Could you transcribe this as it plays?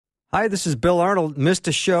Hi, this is Bill Arnold. Missed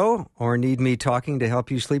a show or need me talking to help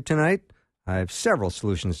you sleep tonight? I have several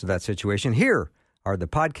solutions to that situation. Here are the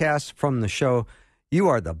podcasts from the show. You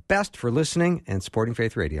are the best for listening and supporting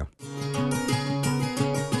Faith Radio.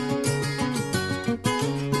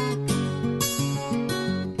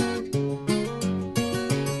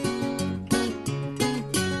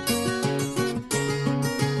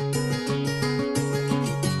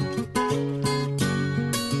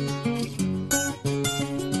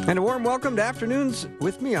 And a warm welcome to Afternoons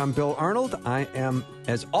with me. I'm Bill Arnold. I am,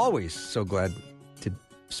 as always, so glad to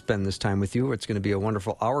spend this time with you. It's going to be a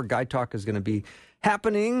wonderful hour. Guy Talk is going to be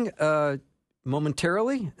happening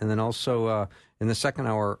momentarily. And then also in the second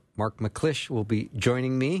hour, Mark McClish will be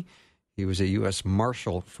joining me. He was a U.S.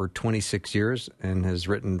 Marshal for 26 years and has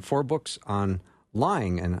written 4 books on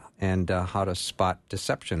lying and how to spot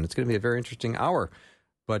deception. It's going to be a very interesting hour.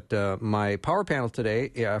 But my power panel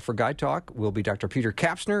today for Guy Talk will be Dr. Peter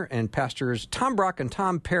Kapsner and Pastors Tom Brock and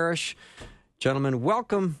Tom Parrish. Gentlemen,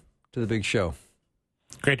 welcome to the big show.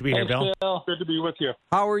 Great to be here, Bill. Good to be with you.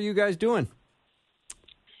 How are you guys doing?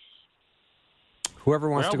 Whoever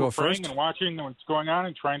wants to go we're praying first. and watching what's going on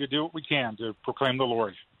and trying to do what we can to proclaim the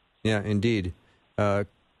Lord. Yeah, indeed.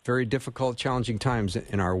 Very difficult, challenging times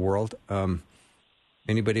in our world.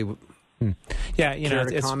 Anybody... Yeah, care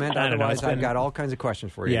to comment? Otherwise, I've got all kinds of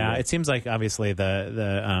questions for you. Yeah, it seems like obviously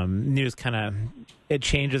the news kind of it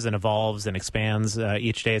changes and evolves and expands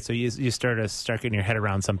each day. So you start getting your head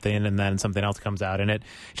around something, and then something else comes out, and it's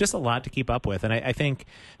just a lot to keep up with. And I think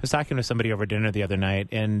I was talking to somebody over dinner the other night,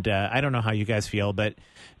 and I don't know how you guys feel, but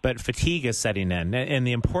fatigue is setting in, and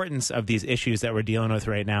the importance of these issues that we're dealing with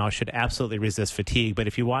right now should absolutely resist fatigue. But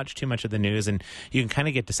if you watch too much of the news, and you can kind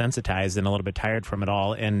of get desensitized and a little bit tired from it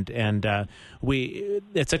all, and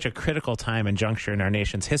it's such a critical time and juncture in our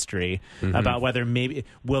nation's history about whether maybe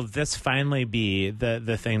will this finally be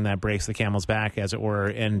the thing that breaks the camel's back, as it were,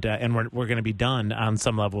 and we're going to be done on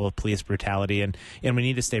some level of police brutality, and we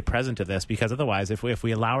need to stay present to this, because otherwise, if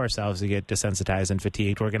we allow ourselves to get desensitized and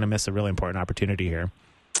fatigued, we're going to miss a really important opportunity here.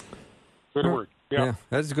 Good word. Yeah,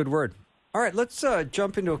 that's a good word. All right, let's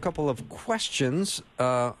jump into a couple of questions.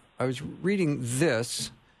 I was reading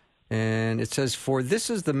this, and it says, "For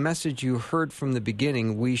this is the message you heard from the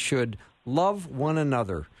beginning. We should love one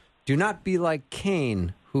another. Do not be like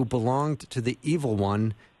Cain, who belonged to the evil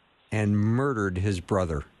one and murdered his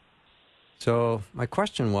brother." So my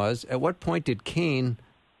question was, at what point did Cain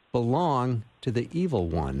belong to the evil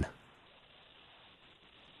one?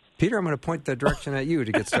 Peter, I'm going to point the direction at you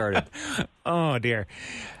to get started. Oh, dear.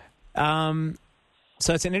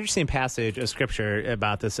 So it's an interesting passage of Scripture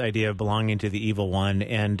about this idea of belonging to the evil one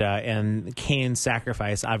and Cain's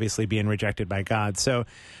sacrifice obviously being rejected by God. So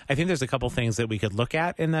I think there's a couple things that we could look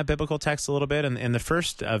at in that biblical text a little bit. And the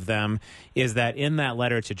first of them is that in that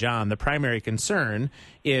letter to John, the primary concern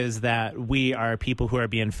is that we are people who are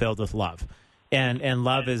being filled with love. And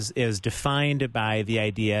love is defined by the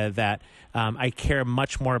idea that I care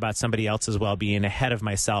much more about somebody else's well-being ahead of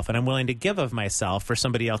myself, and I'm willing to give of myself for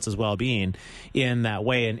somebody else's well-being in that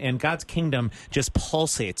way. And God's kingdom just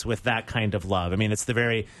pulsates with that kind of love. I mean, it's the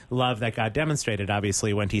very love that God demonstrated,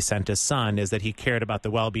 obviously, when he sent his son, is that he cared about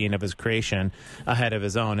the well-being of his creation ahead of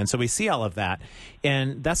his own. And so we see all of that.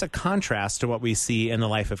 And that's a contrast to what we see in the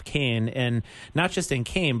life of Cain. And not just in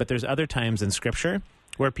Cain, but there's other times in Scripture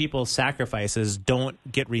where people's sacrifices don't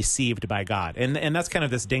get received by God. And that's kind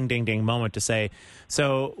of this ding, ding, ding moment to say,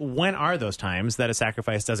 so when are those times that a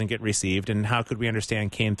sacrifice doesn't get received, and how could we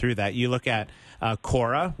understand Cain through that? You look at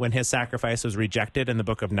Korah, when his sacrifice was rejected in the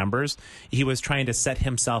book of Numbers, he was trying to set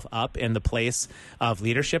himself up in the place of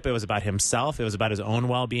leadership. It was about himself. It was about his own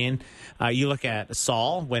well-being. You look at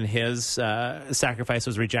Saul, when his sacrifice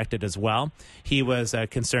was rejected as well. He was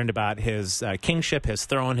concerned about his kingship, his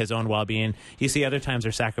throne, his own well-being. You see other times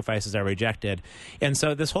their sacrifices are rejected. And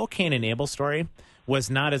so this whole Cain and Abel story was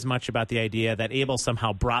not as much about the idea that Abel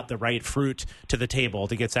somehow brought the right fruit to the table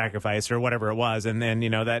to get sacrificed or whatever it was, and then,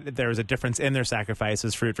 that there was a difference in their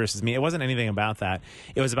sacrifices, fruit versus meat. It wasn't anything about that.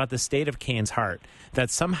 It was about the state of Cain's heart, that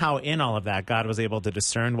somehow in all of that, God was able to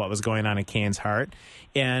discern what was going on in Cain's heart.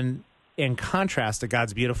 And in contrast to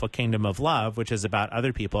God's beautiful kingdom of love, which is about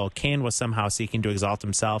other people, Cain was somehow seeking to exalt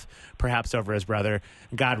himself, perhaps over his brother.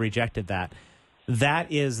 God rejected that.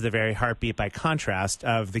 That is the very heartbeat, by contrast,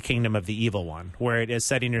 of the kingdom of the evil one, where it is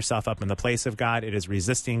setting yourself up in the place of God, it is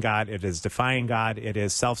resisting God, it is defying God, it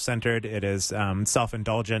is self-centered, it is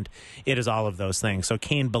self-indulgent, it is all of those things. So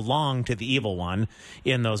Cain belonged to the evil one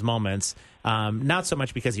in those moments. not so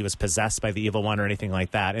much because he was possessed by the evil one or anything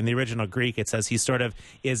like that. In the original Greek, it says he sort of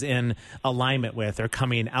is in alignment with or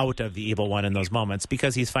coming out of the evil one in those moments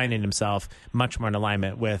because he's finding himself much more in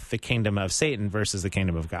alignment with the kingdom of Satan versus the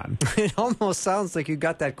kingdom of God. It almost sounds like you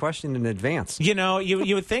got that question in advance. You know,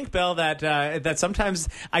 you would think, Bill, that sometimes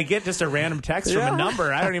I get just a random text from a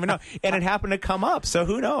number. I don't even know. And it happened to come up. So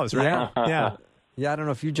who knows, right? Yeah. Yeah, I don't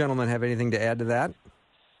know if you gentlemen have anything to add to that.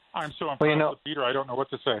 I'm so impressed with Peter, I don't know what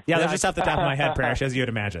to say. Yeah, they're just off the top of my head, Parrish, as you'd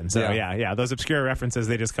imagine. So, yeah, those obscure references,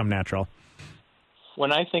 they just come natural.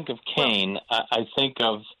 When I think of Cain, I think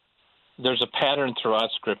of there's a pattern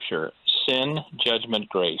throughout Scripture. Sin, judgment,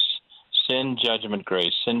 grace. Sin, judgment,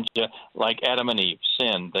 grace. Sin, like Adam and Eve.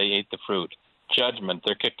 Sin, they ate the fruit. Judgment,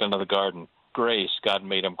 they're kicked into the garden. Grace, God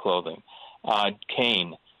made him clothing.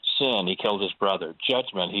 Cain, sin, he killed his brother.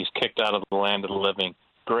 Judgment, he's kicked out of the land of the living.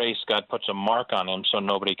 Grace, God puts a mark on him so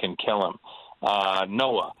nobody can kill him.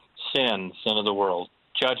 Noah, sin of the world.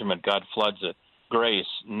 Judgment, God floods it. Grace,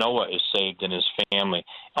 Noah is saved in his family.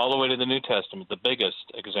 All the way to the New Testament, the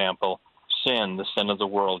biggest example, sin, the sin of the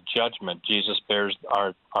world. Judgment, Jesus bears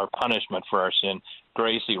our punishment for our sin.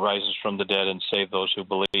 Grace, he rises from the dead and saves those who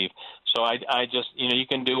believe. So I just, you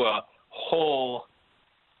can do a whole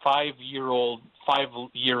 5-year-long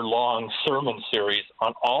sermon series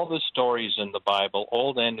on all the stories in the Bible,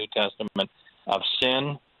 Old and New Testament, of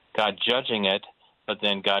sin, God judging it, but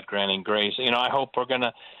then God granting grace. I hope we're going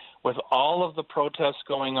to, with all of the protests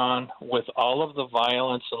going on, with all of the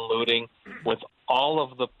violence and looting, with all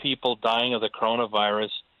of the people dying of the coronavirus,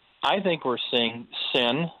 I think we're seeing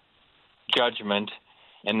sin, judgment,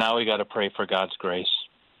 and now we got to pray for God's grace.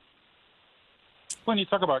 When you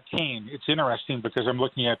talk about Cain, it's interesting because I'm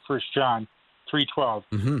looking at 1 John 3:12,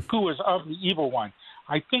 who was of the evil one.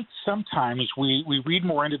 I think sometimes we read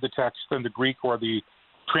more into the text than the Greek or the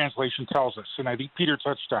translation tells us, and I think Peter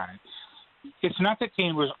touched on it. It's not that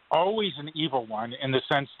Cain was always an evil one in the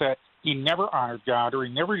sense that he never honored God or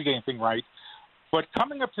he never did anything right, but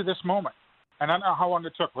coming up to this moment, and I don't know how long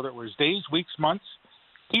it took, whether it was days, weeks, months,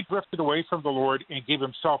 he drifted away from the Lord and gave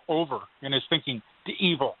himself over in his thinking to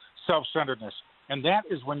evil, self-centeredness. And that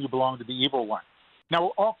is when you belong to the evil one. Now,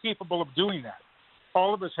 we're all capable of doing that.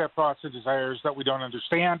 All of us have thoughts and desires that we don't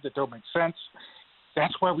understand, that don't make sense.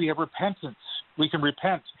 That's why we have repentance. We can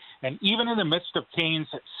repent. And even in the midst of Cain's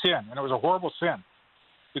sin, and it was a horrible sin,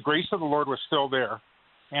 the grace of the Lord was still there.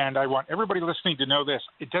 And I want everybody listening to know this.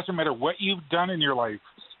 It doesn't matter what you've done in your life.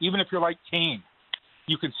 Even if you're like Cain,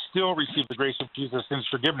 you can still receive the grace of Jesus and his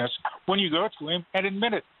forgiveness when you go to him and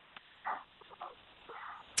admit it.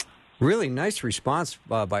 Really nice response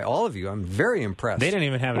by all of you. I'm very impressed. They didn't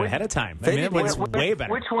even have it ahead of time. I mean, it was way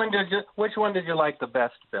better. Which one did you like the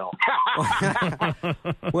best, Bill?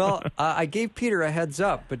 Well, I gave Peter a heads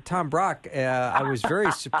up, but Tom Brock, I was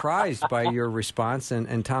very surprised by your response,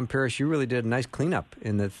 and Tom Parrish, you really did a nice cleanup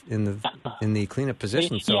in the cleanup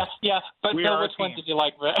position. So. Yeah. But Bill, which one did you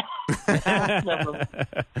like better?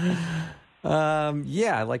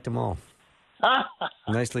 Yeah, I liked them all.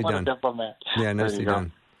 Nicely what done. A diplomat. Yeah, nicely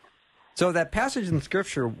done. So that passage in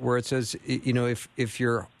Scripture where it says, if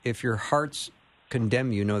your hearts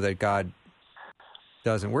condemn you, know that God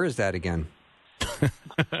doesn't. Where is that again?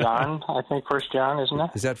 John, I think 1 John, isn't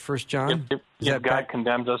it? Is that 1 John? If God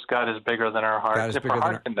condemns us, God is bigger than our hearts. If our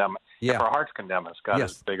hearts condemn us, God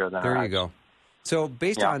is bigger than our hearts. There you go. So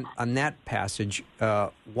based on that passage,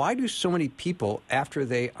 why do so many people, after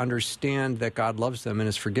they understand that God loves them and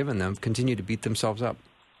has forgiven them, continue to beat themselves up?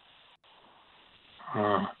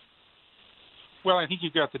 Well, I think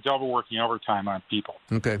you've got the double working overtime on people.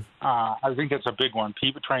 Okay. I think that's a big one.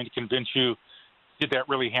 People trying to convince you, did that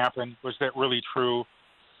really happen? Was that really true?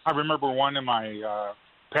 I remember one of my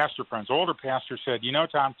pastor friends, older pastor, said,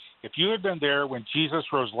 Tom, if you had been there when Jesus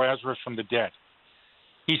rose Lazarus from the dead,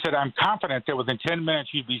 he said, I'm confident that within 10 minutes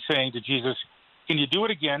you'd be saying to Jesus, can you do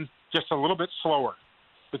it again, just a little bit slower?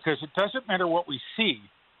 Because it doesn't matter what we see.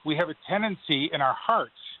 We have a tendency in our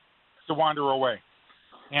hearts to wander away.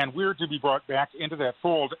 And we're to be brought back into that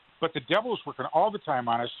fold. But the devil's working all the time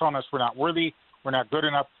on us, telling us we're not worthy, we're not good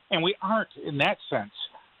enough. And we aren't in that sense.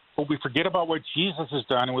 But we forget about what Jesus has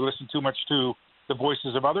done, and we listen too much to the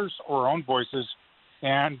voices of others or our own voices.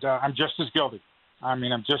 And I'm just as guilty. I'm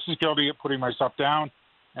just as guilty of putting myself down,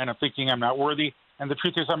 and I'm thinking I'm not worthy. And the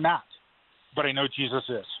truth is I'm not. But I know Jesus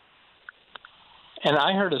is. And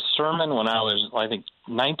I heard a sermon when I was, I think,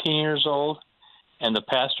 19 years old. And the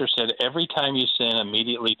pastor said, every time you sin,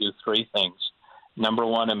 immediately do three things. Number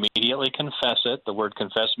one, immediately confess it. The word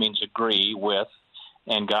confess means agree with.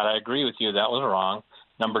 And God, I agree with you. That was wrong.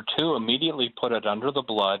 Number two, immediately put it under the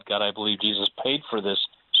blood. God, I believe Jesus paid for this,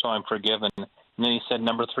 so I'm forgiven. And then he said,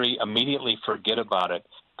 number 3, immediately forget about it.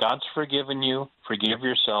 God's forgiven you, forgive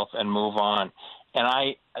yourself, and move on.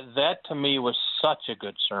 And that to me was such a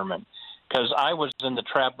good sermon, because I was in the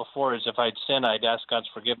trap before, as if I'd sinned, I'd ask God's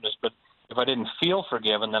forgiveness, but if I didn't feel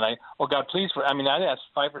forgiven, then God, please, I'd ask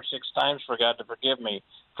 5 or 6 times for God to forgive me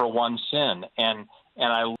for one sin. And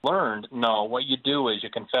I learned, no, what you do is you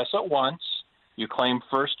confess it once, you claim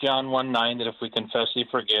 1 John 1:9 that if we confess, he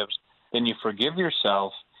forgives, then you forgive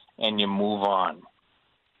yourself and you move on.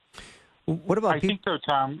 What about I think, though,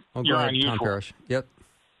 Tom, you're unusual. Tom Parrish. Yep.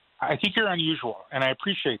 I think you're unusual, and I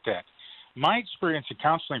appreciate that. My experience in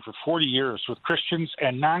counseling for 40 years with Christians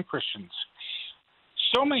and non-Christians,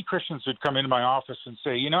 so many Christians would come into my office and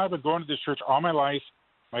say, I've been going to this church all my life.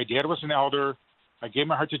 My dad was an elder. I gave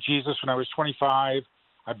my heart to Jesus when I was 25.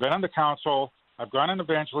 I've been on the council. I've gone on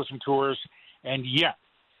evangelism tours. And yet,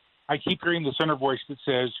 I keep hearing this inner voice that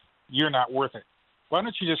says, you're not worth it. Why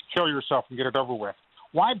don't you just kill yourself and get it over with?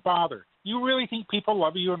 Why bother? You really think people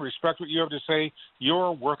love you and respect what you have to say?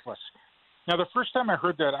 You're worthless. Now, the first time I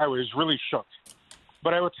heard that, I was really shook.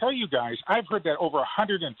 But I will tell you guys, I've heard that over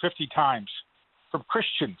 150 times from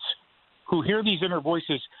Christians who hear these inner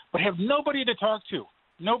voices but have nobody to talk to.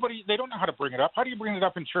 They don't know how to bring it up. How do you bring it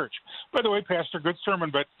up in church? By the way, Pastor, good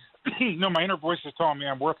sermon, but no, my inner voice is telling me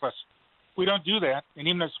I'm worthless. We don't do that, and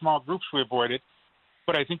even in small groups we avoid it.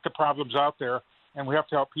 But I think the problem's out there, and we have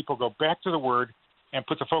to help people go back to the Word and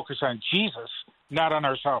put the focus on Jesus, not on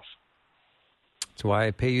ourselves. That's why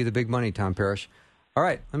I pay you the big money, Tom Parrish. All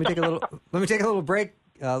right, let me take a little break.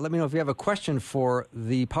 Let me know if you have a question for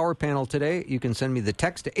the power panel today. You can send me the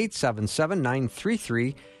text to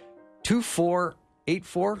 877-933-2484,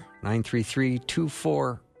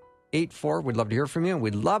 933-2484. We'd love to hear from you, and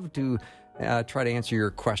we'd love to try to answer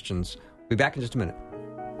your questions. We'll be back in just a minute.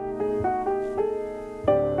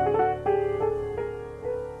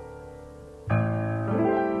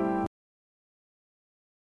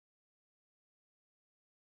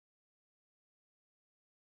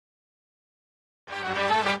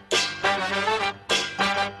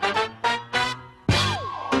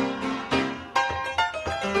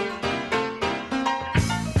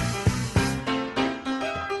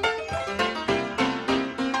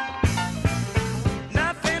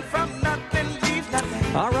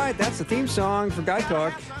 The theme song for Guy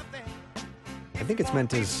Talk. I think it's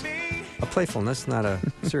meant as a playfulness, not a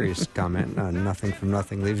serious comment. Nothing from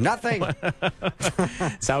nothing leaves nothing.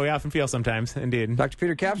 That's how we often feel sometimes, indeed. Dr.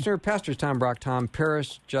 Peter Kapsner, Pastors Tom Brock, Tom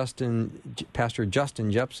Parrish, Pastor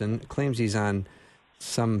Justin Jepson claims he's on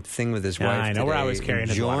something with his wife. I know, today, we're always carrying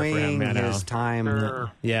his water for him. his time.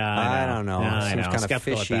 Yeah, I don't know. I know. Seems kind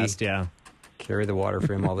Skeptical of fishy. at best, yeah. Carry the water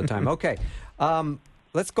for him all the time. Okay.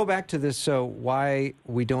 Let's go back to this, why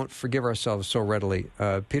we don't forgive ourselves so readily.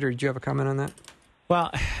 Peter, did you have a comment on that?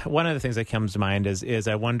 Well, one of the things that comes to mind is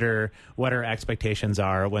I wonder what our expectations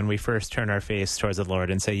are when we first turn our face towards the Lord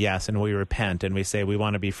and say yes, and we repent, and we say we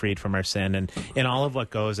want to be freed from our sin, and all of what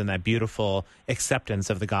goes in that beautiful acceptance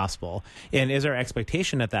of the gospel. And is our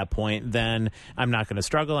expectation at that point, then I'm not going to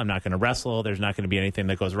struggle, I'm not going to wrestle, there's not going to be anything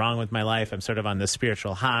that goes wrong with my life, I'm sort of on this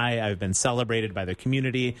spiritual high, I've been celebrated by the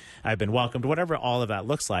community, I've been welcomed, whatever all of that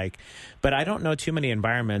looks like. But I don't know too many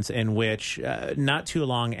environments in which not too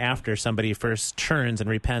long after somebody first turns and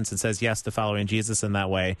repents and says yes to following Jesus in that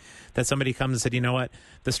way, that somebody comes and said, you know what,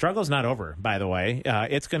 the struggle's not over, by the way.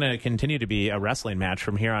 It's going to continue to be a wrestling match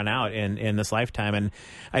from here on out in this lifetime. And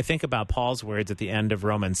I think about Paul's words at the end of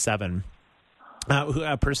Romans 7.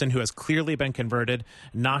 A person who has clearly been converted,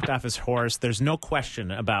 knocked off his horse, there's no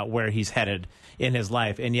question about where he's headed in his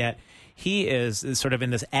life, and yet he is sort of in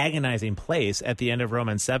this agonizing place at the end of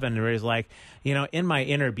Romans 7 where he's like, in my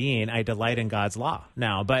inner being, I delight in God's law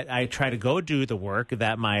now, but I try to go do the work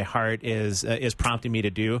that my heart is prompting me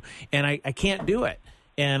to do, and I can't do it.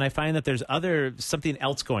 And I find that there's something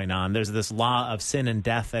else going on. There's this law of sin and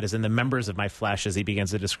death that is in the members of my flesh, as he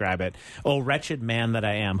begins to describe it. Oh, wretched man that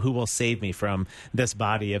I am, who will save me from this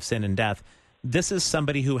body of sin and death? This is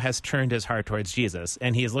somebody who has turned his heart towards Jesus,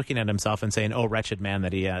 and he is looking at himself and saying, oh, wretched man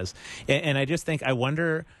that he is. And I just think, I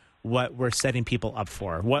wonder what we're setting people up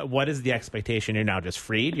for. What is the expectation? You're now just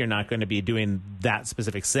freed. You're not going to be doing that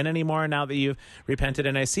specific sin anymore now that you've repented.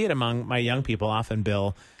 And I see it among my young people often,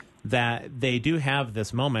 Bill, that they do have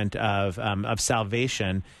this moment of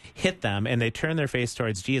salvation hit them, and they turn their face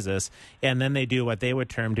towards Jesus, and then they do what they would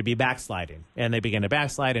term to be backsliding. And they begin to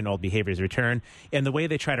backslide, and old behaviors return. And the way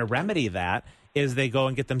they try to remedy that is they go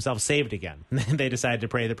and get themselves saved again. They decide to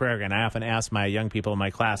pray the prayer again. I often ask my young people in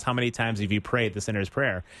my class, how many times have you prayed the sinner's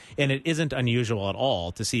prayer? And it isn't unusual at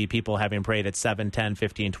all to see people having prayed it 7, 10,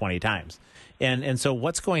 15, 20 times. And so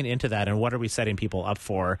what's going into that, and what are we setting people up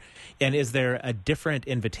for? And is there a different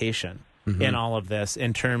invitation in all of this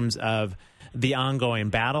in terms of the ongoing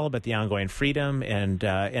battle, but the ongoing freedom, and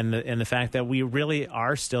the fact that we really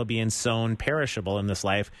are still being sown perishable in this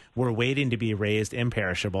life? We're waiting to be raised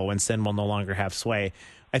imperishable when sin will no longer have sway.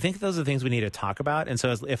 I think those are the things we need to talk about. And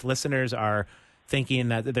so if listeners are thinking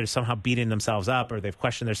that they're somehow beating themselves up or they've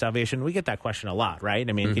questioned their salvation, we get that question a lot, right?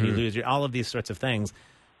 I mean, can you lose all of these sorts of things?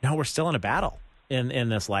 No, we're still in a battle in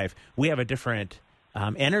this life. We have a different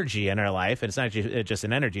energy in our life, and it's not just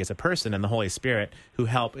an energy; it's a person and the Holy Spirit who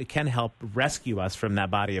can help rescue us from that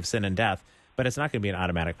body of sin and death. But it's not going to be an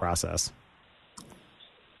automatic process.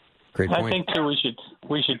 Great point. I think too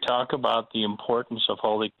we should talk about the importance of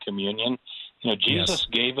Holy Communion. Jesus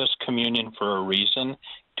gave us communion for a reason.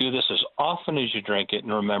 Do this as often as you drink it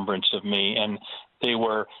in remembrance of me. And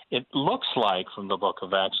it looks like from the book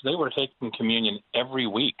of Acts, they were taking communion every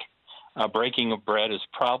week. Breaking of bread is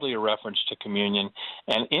probably a reference to communion.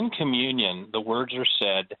 And in communion, the words are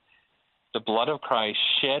said, the blood of Christ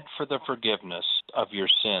shed for the forgiveness of your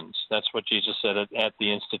sins. That's what Jesus said at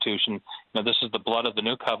the institution. This is the blood of the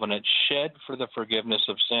new covenant shed for the forgiveness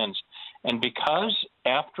of sins. And because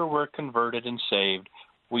after we're converted and saved,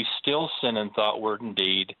 we still sin in thought, word, and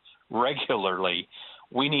deed regularly,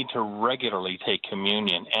 we need to regularly take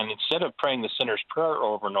communion. And instead of praying the sinner's prayer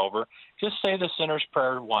over and over, just say the sinner's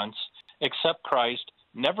prayer once, accept Christ,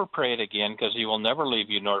 never pray it again because he will never leave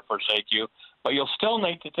you nor forsake you, but you'll still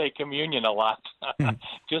need to take communion a lot.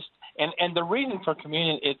 And the reason for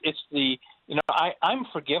communion, I'm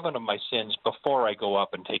forgiven of my sins before I go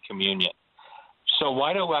up and take communion. So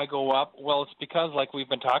why do I go up? Well, it's because, like we've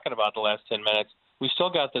been talking about the last 10 minutes, we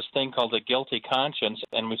still got this thing called a guilty conscience,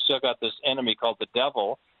 and we still got this enemy called the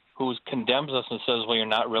devil who condemns us and says, well, you're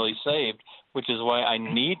not really saved, which is why I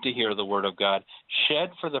need to hear the word of God,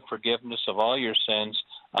 shed for the forgiveness of all your sins.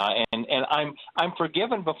 And I'm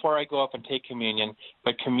forgiven before I go up and take communion,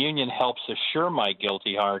 but communion helps assure my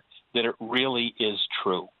guilty heart that it really is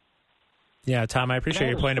true. Yeah, Tom, I appreciate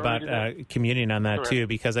your point about communion on that, too,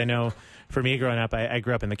 because I know for me growing up, I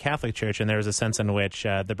grew up in the Catholic Church, and there was a sense in which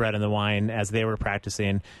the bread and the wine, as they were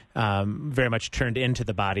practicing, very much turned into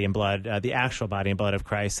the body and blood, the actual body and blood of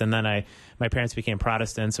Christ. And then my parents became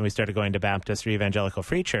Protestants, and we started going to Baptist or Evangelical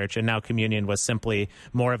Free Church, and now communion was simply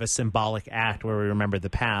more of a symbolic act where we remembered the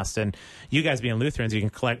past. And you guys being Lutherans, you can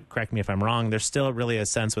correct me if I'm wrong, there's still really a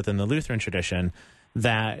sense within the Lutheran tradition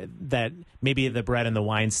that maybe the bread and the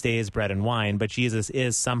wine stays bread and wine, but Jesus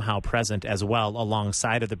is somehow present as well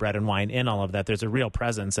alongside of the bread and wine in all of that. There's a real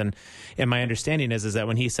presence. And my understanding is that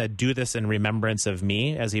when he said, do this in remembrance of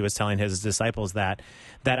me, as he was telling his disciples, that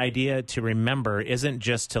idea to remember isn't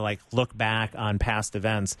just to look back on past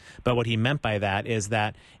events, but what he meant by that is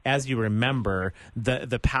that as you remember,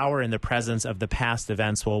 the power and the presence of the past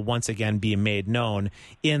events will once again be made known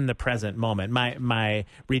in the present moment. My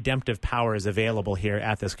redemptive power is available here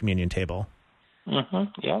at this communion table.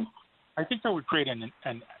 Yeah. I think that would create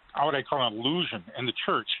what I call an illusion in the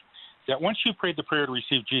church that once you prayed the prayer to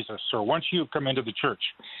receive Jesus, or once you come into the church,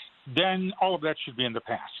 then all of that should be in the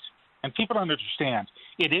past. And people don't understand.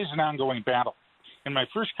 It is an ongoing battle. In my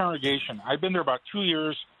first congregation, I'd been there about 2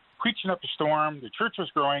 years, preaching up a storm. The church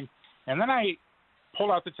was growing. And then I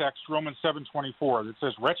pulled out the text, Romans 7:24, that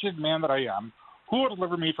says, wretched man that I am, who will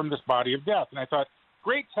deliver me from this body of death? And I thought,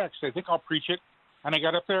 great text. I think I'll preach it. And I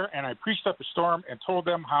got up there and I preached up a storm and told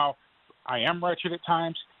them how I am wretched at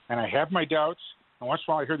times and I have my doubts. And once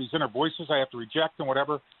in a while I hear these inner voices I have to reject and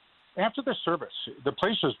whatever. After the service, the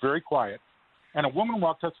place was very quiet. And a woman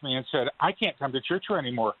walked up to me and said, I can't come to church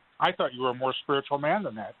anymore. I thought you were a more spiritual man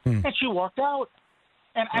than that. And she walked out.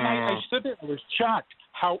 And I stood there and was shocked.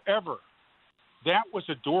 However, that was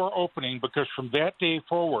a door opening, because from that day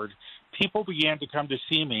forward, people began to come to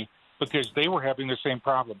see me because they were having the same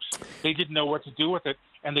problems. They didn't know what to do with it,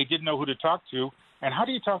 and they didn't know who to talk to. And how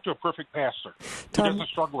do you talk to a perfect pastor who doesn't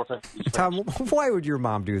struggle with it? Tom, why would your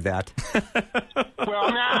mom do that? Well, she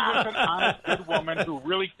was an honest, good woman who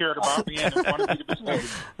really cared about me and wanted me to be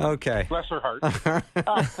saved. Okay. Bless her heart.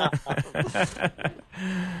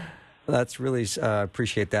 That's really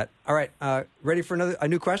appreciate that. All right, ready for a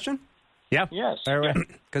new question? Yeah. Yes.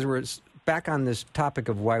 Because we're back on this topic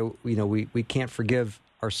of why we can't forgive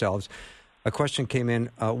ourselves. A question came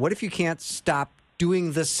in. What if you can't stop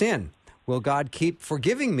doing the sin? Will God keep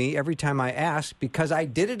forgiving me every time I ask because I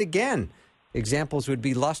did it again? Examples would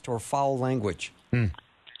be lust or foul language.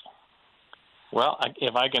 Well,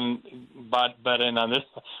 if I can butt in on this,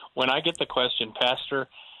 when I get the question, Pastor,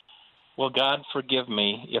 will God forgive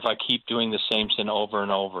me if I keep doing the same sin over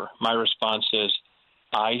and over? My response is,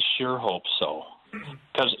 I sure hope so.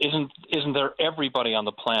 Because isn't there everybody on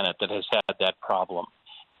the planet that has had that problem?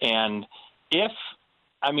 And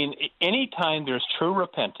anytime there's true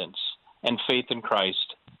repentance and faith in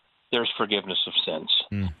Christ, there's forgiveness of sins.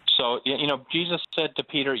 So, Jesus said to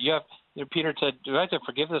Peter, Peter said, do I have to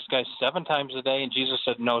forgive this guy 7 times a day? And Jesus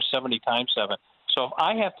said, no, 70 times 7. So if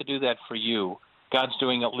I have to do that for you, God's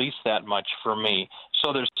doing at least that much for me.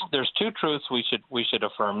 So there's 2 truths we should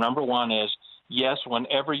affirm. Number one is, yes,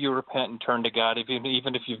 whenever you repent and turn to God,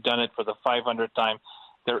 even if you've done it for the 500th time,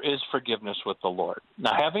 there is forgiveness with the Lord.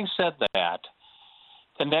 Now, having said that,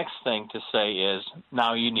 the next thing to say is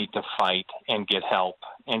now you need to fight and get help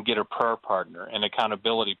and get a prayer partner, an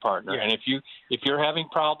accountability partner. Yeah. And if you're having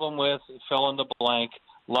problem with fill in the blank,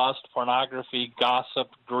 lust, pornography,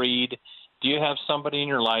 gossip, greed, do you have somebody in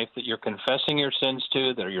your life that you're confessing your sins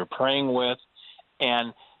to, that you're praying with?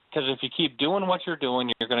 And because if you keep doing what you're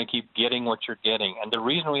doing, you're going to keep getting what you're getting. And the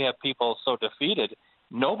reason we have people so defeated,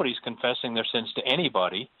 nobody's confessing their sins to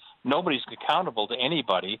anybody. Nobody's accountable to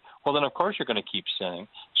anybody. Well, then, of course, you're going to keep sinning.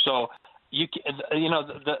 So,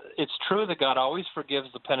 it's true that God always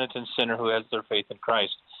forgives the penitent sinner who has their faith in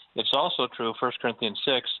Christ. It's also true, 1 Corinthians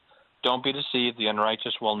 6, don't be deceived, the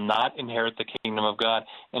unrighteous will not inherit the kingdom of God.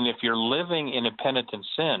 And if you're living in impenitent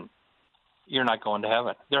sin, you're not going to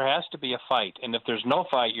heaven. There has to be a fight. And if there's no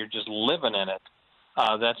fight, you're just living in it.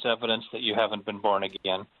 That's evidence that you haven't been born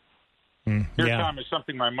again. Here, Tom, is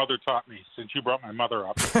something my mother taught me, since you brought my mother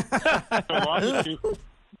up.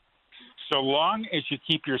 So long as you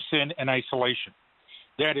keep your sin in isolation.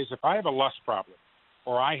 That is, if I have a lust problem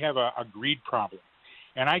or I have a greed problem,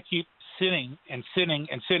 and I keep sinning and sinning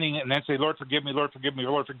and sinning and then say, Lord, forgive me, Lord, forgive me,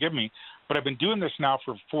 Lord, forgive me. But I've been doing this now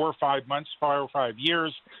for 4 or 5 months, 4 or 5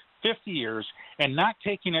 years, 50 years, and not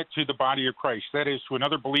taking it to the body of Christ, that is, to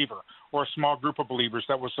another believer or a small group of believers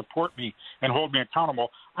that will support me and hold me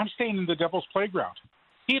accountable, I'm staying in the devil's playground.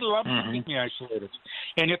 He loves to keep me isolated.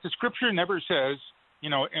 And yet the Scripture never says,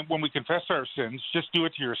 and when we confess our sins, just do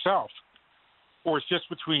it to yourself, or it's just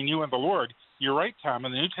between you and the Lord. You're right, Tom.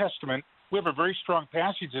 In the New Testament, we have a very strong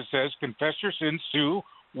passage that says, confess your sins to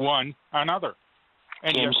one another.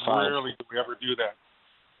 And yet rarely do we ever do that.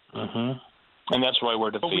 And that's why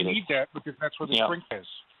we're defeated. But we need that because that's where the strength is.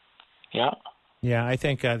 Yeah. Yeah, I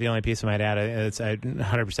think the only piece I might add, I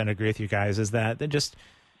 100% agree with you guys, is that just,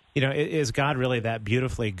 is God really that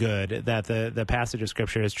beautifully good that the passage of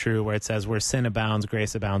Scripture is true where it says where sin abounds,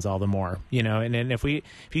 grace abounds all the more, and if you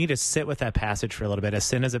can just sit with that passage for a little bit, as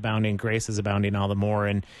sin is abounding, grace is abounding all the more.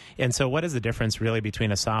 And so what is the difference really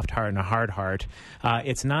between a soft heart and a hard heart?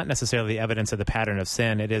 It's not necessarily the evidence of the pattern of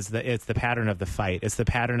sin. It's the pattern of the fight. It's the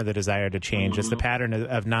pattern of the desire to change. It's the pattern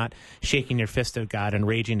of not shaking your fist at God and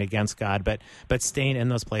raging against God, but staying in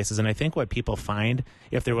those places. And I think what people find,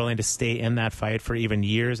 if they're willing to stay in that fight for even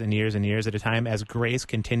years and years and years at a time, as grace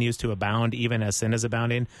continues to abound, even as sin is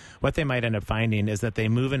abounding, what they might end up finding is that they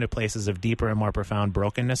move into places of deeper and more profound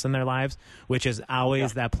brokenness in their lives, which is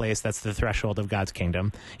always that place that's the threshold of God's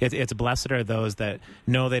kingdom. It's blessed are those that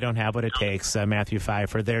know they don't have what it takes, Matthew 5,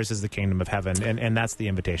 for theirs is the kingdom of heaven, and that's the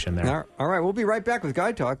invitation there. All right, we'll be right back with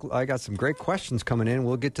Guy Talk. I got some great questions coming in.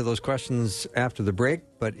 We'll get to those questions after the break,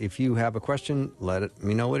 but if you have a question, let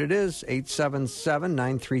me know what it is.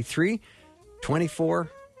 877-933-2484.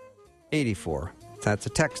 That's a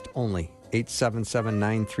text only.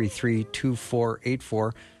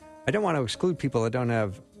 877-933-2484. I don't want to exclude people that don't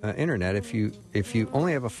have internet. If you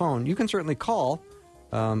only have a phone, you can certainly call.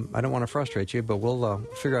 I don't want to frustrate you, but we'll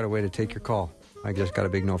figure out a way to take your call. I just got a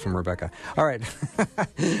big no from Rebecca. All right.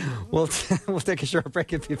 we'll take a short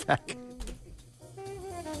break and be back.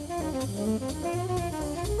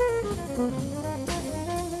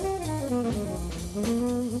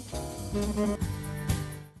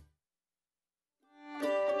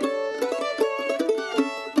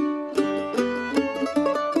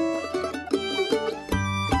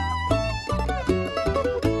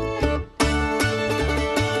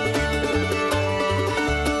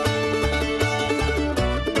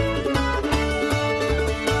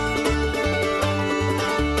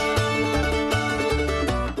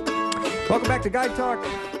 Welcome back to Guide Talk.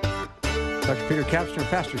 Dr. Peter Kapsner,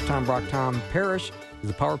 Pastors Tom Parrish is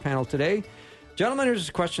the power panel today. Gentlemen, here's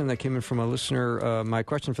a question that came in from a listener. My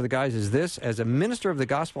question for the guys is this: as a minister of the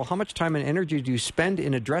gospel, how much time and energy do you spend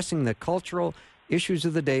in addressing the cultural issues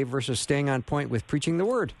of the day versus staying on point with preaching the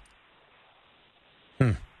word?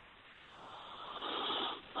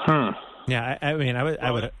 Yeah, I mean,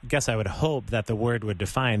 I would hope that the word would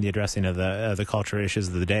define the addressing of the cultural issues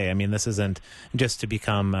of the day. I mean, this isn't just to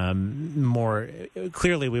become more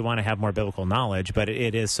clearly. We want to have more biblical knowledge, but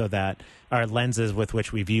it is so that our lenses with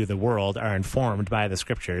which we view the world are informed by the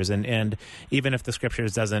scriptures, and even if the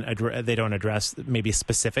scriptures they don't address maybe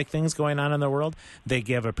specific things going on in the world, they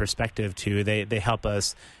give a perspective to. They help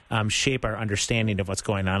us shape our understanding of what's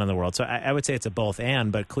going on in the world. So I would say it's a both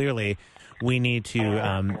and, but clearly we need to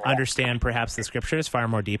understand perhaps the scriptures far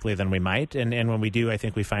more deeply than we might. And when we do, I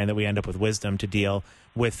think we find that we end up with wisdom to deal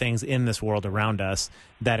with things in this world around us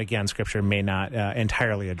that, again, scripture may not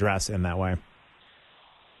entirely address in that way.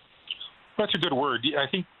 That's a good word. I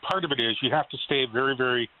think part of it is you have to stay very,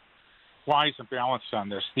 very wise and balanced on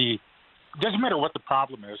this. It doesn't matter what the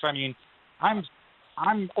problem is. I mean,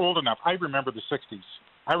 I'm old enough. I remember the 60s.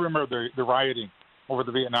 I remember the rioting over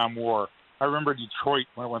the Vietnam War. I remember Detroit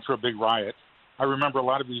when it went through a big riot. I remember a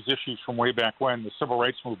lot of these issues from way back when, the civil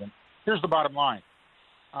rights movement. Here's the bottom line.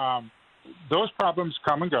 Those problems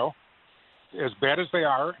come and go, as bad as they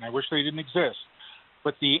are, and I wish they didn't exist.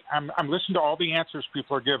 But I'm listening to all the answers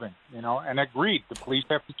people are giving, and agreed. The police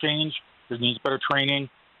have to change. There needs better training,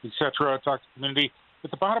 et cetera, talk to the community. But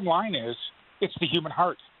the bottom line is, it's the human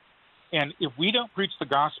heart. And if we don't preach the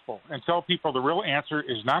gospel and tell people the real answer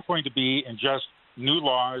is not going to be in just new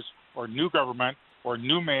laws or new government or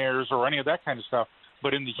new mayors or any of that kind of stuff,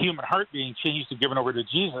 but in the human heart being changed and given over to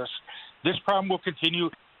Jesus, this problem will continue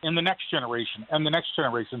in the next generation and the next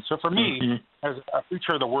generation. So for me, as a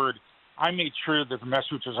preacher of the word, I made sure that the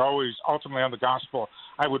message was always ultimately on the gospel.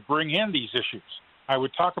 I would bring in these issues. I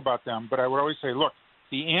would talk about them, but I would always say, look,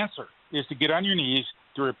 the answer is to get on your knees,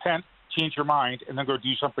 to repent, change your mind, and then go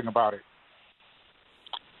do something about it.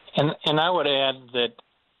 And I would add that,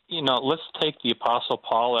 let's take the Apostle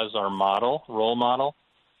Paul as our role model.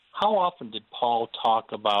 How often did Paul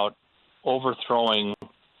talk about overthrowing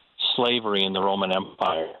slavery in the Roman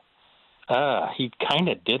Empire? He kind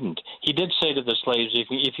of didn't. He did say to the slaves, if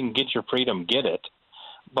you can get your freedom, get it.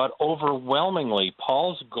 But overwhelmingly,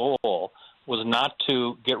 Paul's goal was not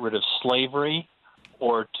to get rid of slavery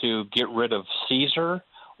or to get rid of Caesar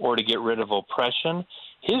or to get rid of oppression.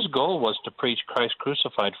 His goal was to preach Christ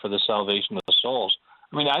crucified for the salvation of the souls.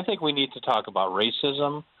 I mean, I think we need to talk about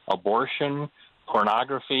racism, abortion,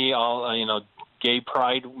 pornography, Gay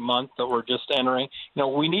Pride Month that we're just entering.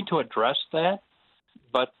 We need to address that.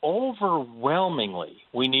 But overwhelmingly,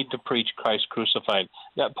 we need to preach Christ crucified.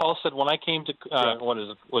 Paul said, when I came to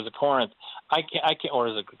was it Corinth? Or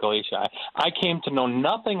is it Galatia? I came to know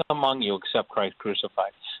nothing among you except Christ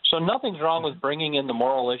crucified. So nothing's wrong with bringing in the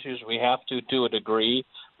moral issues. We have to a degree,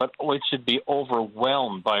 but we should be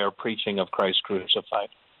overwhelmed by our preaching of Christ crucified.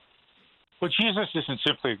 Well, Jesus isn't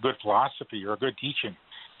simply a good philosophy or a good teaching.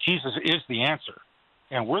 Jesus is the answer,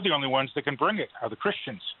 and we're the only ones that can bring it, are the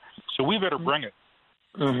Christians. So we better bring it.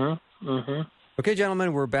 Okay,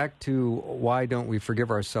 gentlemen, we're back to why don't we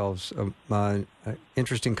forgive ourselves. An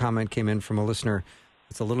interesting comment came in from a listener.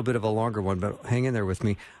 It's a little bit of a longer one, but hang in there with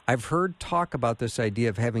me. I've heard talk about this idea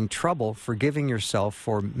of having trouble forgiving yourself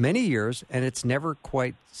for many years, and it's never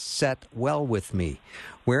quite set well with me.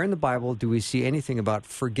 Where in the Bible do we see anything about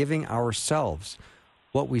forgiving ourselves?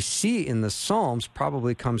 What we see in the Psalms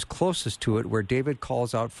probably comes closest to it, where David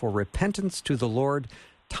calls out for repentance to the Lord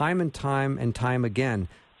time and time again.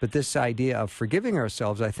 But this idea of forgiving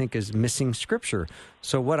ourselves, I think, is missing Scripture.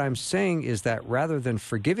 So what I'm saying is that rather than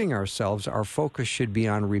forgiving ourselves, our focus should be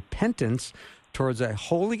on repentance towards a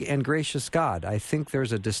holy and gracious God. I think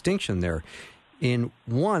there's a distinction there. In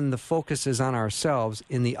one, the focus is on ourselves.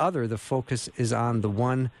 In the other, the focus is on the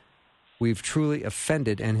one we've truly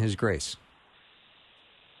offended and His grace.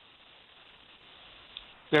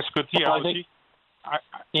 That's good theology.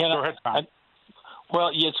 Go ahead, Tom. Well,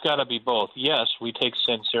 it's got to be both. Yes, we take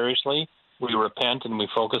sin seriously. We repent and we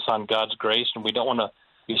focus on God's grace, and we don't want to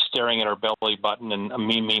be staring at our belly button and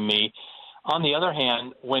me. On the other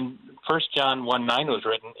hand, when 1 John 1:9 was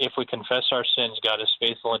written, if we confess our sins, God is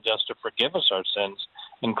faithful and just to forgive us our sins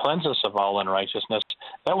and cleanse us of all unrighteousness.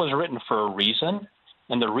 That was written for a reason,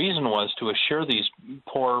 and the reason was to assure these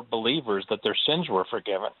poor believers that their sins were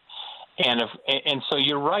forgiven. And so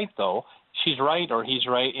you're right, though. She's right or he's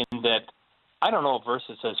right in that I don't know a verse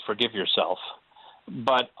that says forgive yourself.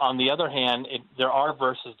 But on the other hand, there are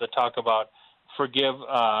verses that talk about forgive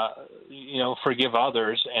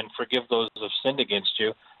others and forgive those who have sinned against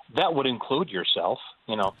you. That would include yourself,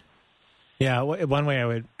 Yeah, one way I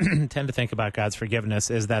would tend to think about God's forgiveness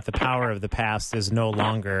is that the power of the past is no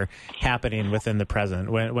longer happening within the present.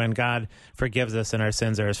 When God forgives us and our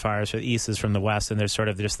sins are as far as the east is from the west, and there's sort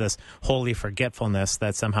of just this holy forgetfulness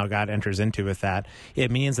that somehow God enters into with that, it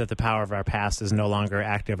means that the power of our past is no longer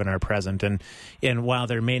active in our present. And while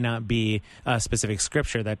there may not be a specific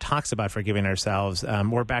scripture that talks about forgiving ourselves,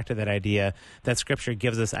 we're back to that idea that scripture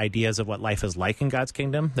gives us ideas of what life is like in God's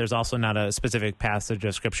kingdom. There's also not a specific passage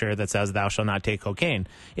of scripture that says, thou shall not take cocaine.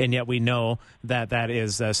 And yet we know that that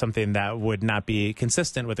is something that would not be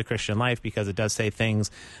consistent with the Christian life, because it does say things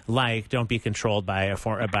like, don't be controlled by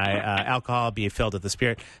alcohol, be filled with the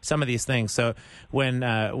Spirit, some of these things. So when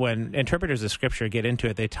interpreters of Scripture get into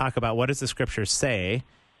it, they talk about what does the Scripture say,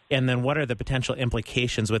 and then what are the potential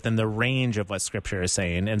implications within the range of what Scripture is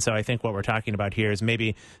saying. And so I think what we're talking about here is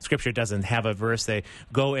maybe Scripture doesn't have a verse, they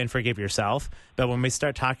go and forgive yourself. But when we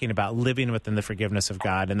start talking about living within the forgiveness of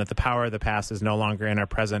God and that the power of the past is no longer in our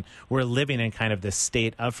present, we're living in kind of this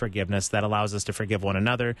state of forgiveness that allows us to forgive one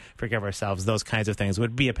another, forgive ourselves. Those kinds of things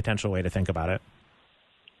would be a potential way to think about it.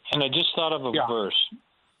 And I just thought of a verse.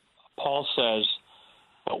 Paul says,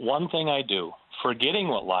 but one thing I do, forgetting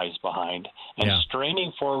what lies behind and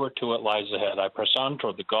straining forward to what lies ahead, I press on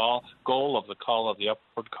toward the goal of the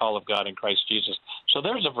upward call of God in Christ Jesus. So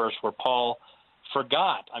there's a verse where Paul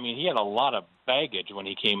forgot. I mean, he had a lot of baggage when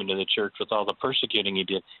he came into the church with all the persecuting he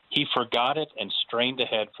did. He forgot it and strained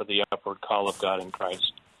ahead for the upward call of God in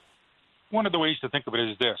Christ. One of the ways to think of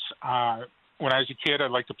it is this. When I was a kid, I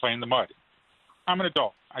liked to play in the mud. I'm an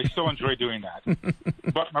adult. I still enjoy doing that.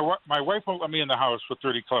 But my wife won't let me in the house with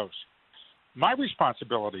dirty clothes. My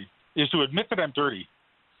responsibility is to admit that I'm dirty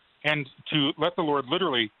and to let the Lord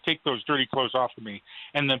literally take those dirty clothes off of me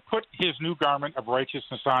and then put his new garment of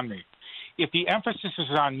righteousness on me. If the emphasis is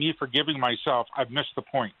on me forgiving myself, I've missed the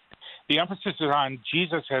point. The emphasis is on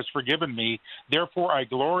Jesus has forgiven me, therefore I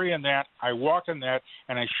glory in that, I walk in that,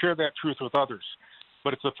 and I share that truth with others.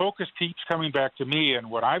 But if the focus keeps coming back to me and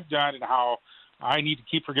what I've done and how I need to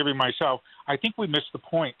keep forgiving myself, I think we miss the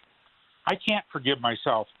point. I can't forgive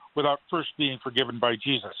myself without first being forgiven by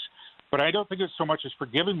Jesus. But I don't think it's so much as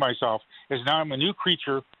forgiving myself as now I'm a new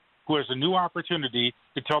creature who has a new opportunity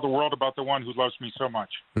to tell the world about the one who loves me so much.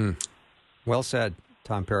 Well said,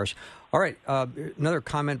 Tom Parrish. All right, another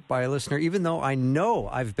comment by a listener. Even though I know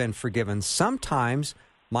I've been forgiven, sometimes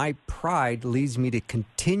my pride leads me to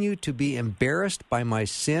continue to be embarrassed by my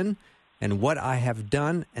sin and what I have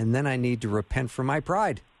done, and then I need to repent for my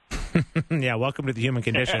pride. Yeah, welcome to the human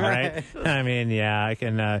condition, right? I mean, yeah, I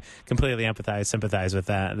can completely sympathize with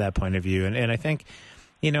that point of view. And I think,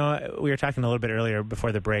 we were talking a little bit earlier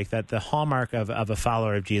before the break that the hallmark of a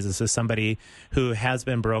follower of Jesus is somebody who has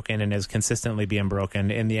been broken and is consistently being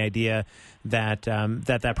broken, and the idea that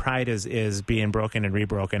that pride is being broken and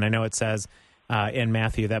rebroken. I know it says in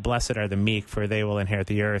Matthew that blessed are the meek, for they will inherit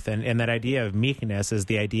the earth. And that idea of meekness is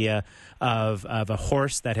the idea of a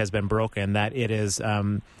horse that has been broken, that it is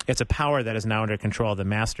it's a power that is now under control of the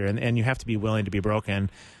master, and you have to be willing to be broken.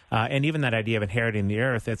 And even that idea of inheriting the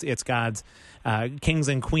earth, it's God's kings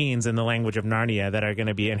and queens in the language of Narnia that are going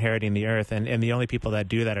to be inheriting the earth, and the only people that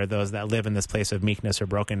do that are those that live in this place of meekness or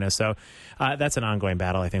brokenness. So that's an ongoing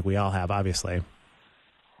battle I think we all have, obviously.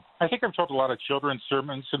 I think I've told a lot of children's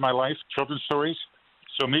sermons in my life, children's stories,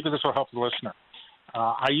 so maybe this will help the listener.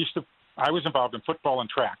 I was involved in football and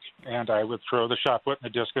track, and I would throw the shot put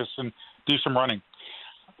and the discus and do some running.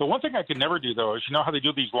 The one thing I could never do, though, is how they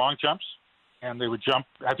do these long jumps, and they would jump,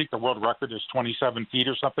 I think the world record is 27 feet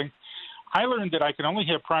or something. I learned that I can only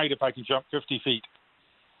have pride if I can jump 50 feet.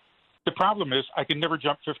 The problem is I can never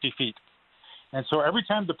jump 50 feet. And so every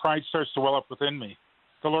time the pride starts to well up within me,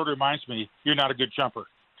 the Lord reminds me, you're not a good jumper.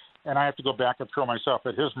 And I have to go back and throw myself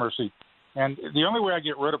at his mercy. And the only way I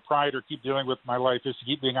get rid of pride or keep dealing with my life is to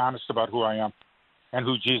keep being honest about who I am and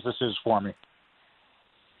who Jesus is for me.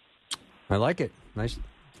 I like it. Nice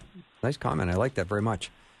comment. I like that very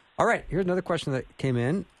much. All right, here's another question that came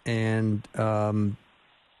in, and the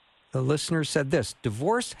listener said this: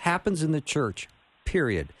 divorce happens in the church,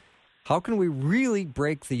 period. How can we really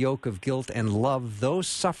break the yoke of guilt and love those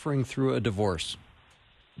suffering through a divorce?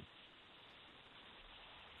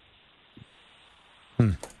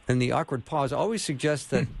 And the awkward pause always suggests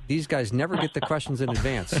that these guys never get the questions in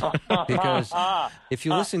advance. Because if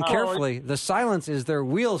you listen carefully, the silence is their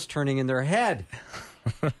wheels turning in their head.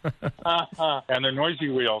 And the noisy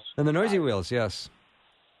wheels. And the noisy wheels, yes.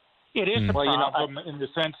 It is a problem in the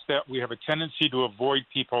sense that we have a tendency to avoid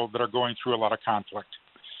people that are going through a lot of conflict.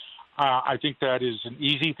 I think that is an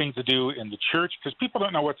easy thing to do in the church because people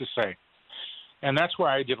don't know what to say. And that's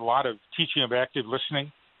why I did a lot of teaching of active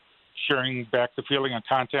listening, sharing back the feeling and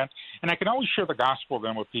content. And I can always share the gospel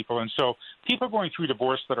then with people. And so people going through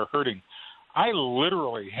divorce that are hurting, I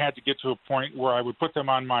literally had to get to a point where I would put them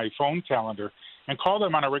on my phone calendar and call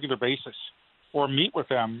them on a regular basis, or meet with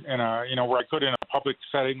them in a, where I could in a public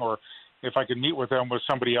setting, or if I could meet with them with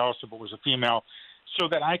somebody else, if it was a female, so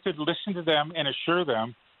that I could listen to them and assure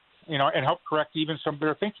them, and help correct even some of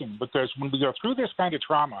their thinking. Because when we go through this kind of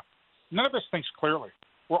trauma, none of us thinks clearly.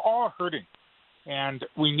 We're all hurting, and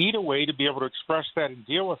we need a way to be able to express that and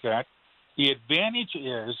deal with that. The advantage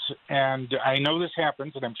is, and I know this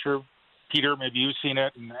happens, and I'm sure, Peter, maybe you've seen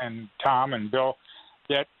it, and Tom and Bill,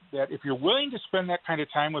 that if you're willing to spend that kind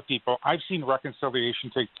of time with people, I've seen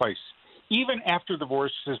reconciliation take place, even after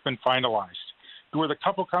divorce has been finalized, where the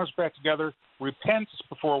couple comes back together, repents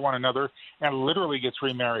before one another, and literally gets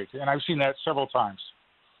remarried. And I've seen that several times.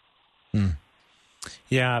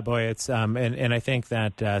 Yeah, boy, it's and I think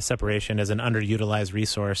that separation is an underutilized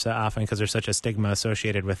resource often because there's such a stigma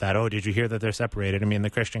associated with that. Oh, did you hear that they're separated? I mean, the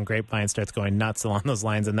Christian grapevine starts going nuts along those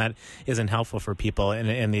lines, and that isn't helpful for people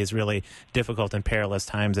in these really difficult and perilous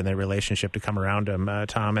times in their relationship to come around them,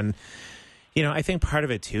 Tom. And I think part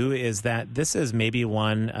of it, too, is that this is maybe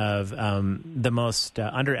one of the most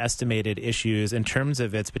underestimated issues in terms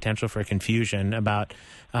of its potential for confusion about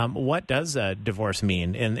what does divorce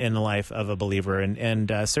mean in the life of a believer.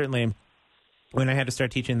 And certainly when I had to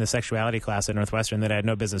start teaching the sexuality class at Northwestern that I had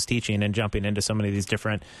no business teaching and jumping into so many of these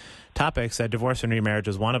different topics, divorce and remarriage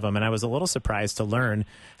was one of them. And I was a little surprised to learn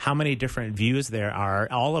how many different views there are,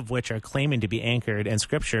 all of which are claiming to be anchored in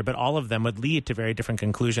Scripture, but all of them would lead to very different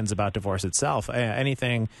conclusions about divorce itself.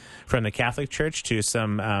 Anything from the Catholic Church to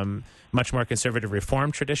some much more conservative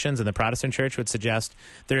Reformed traditions in the Protestant Church would suggest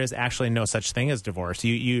there is actually no such thing as divorce.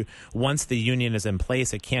 You once the union is in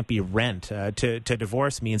place, it can't be rent. To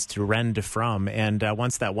divorce means to rend from, and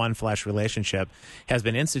once that one flesh relationship has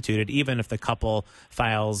been instituted, even if the couple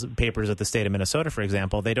files papers at the state of Minnesota, for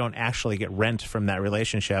example, they don't actually get rent from that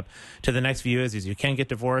relationship. To the next view is you can get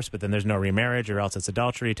divorced, but then there's no remarriage, or else it's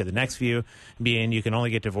adultery. To the next view being you can only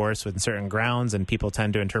get divorced with certain grounds, and people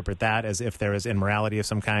tend to interpret that as if there is immorality of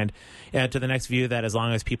some kind. To the next view that as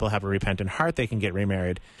long as people have a repentant heart, they can get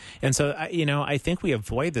remarried. And so, I think we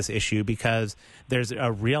avoid this issue because there's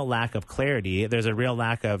a real lack of clarity. There's a real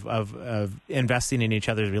lack of investing in each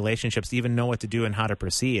other's relationships to even know what to do and how to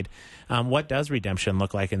proceed. What does redemption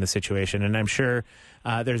look like in this situation? And I'm sure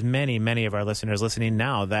there's many of our listeners listening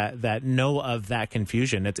now that know of that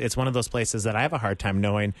confusion. It's one of those places that I have a hard time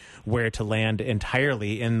knowing where to land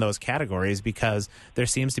entirely in those categories because there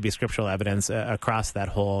seems to be scriptural evidence across that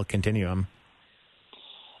whole continuum.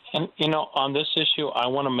 And, on this issue, I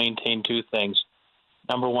want to maintain two things.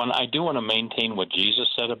 Number one, I do want to maintain what Jesus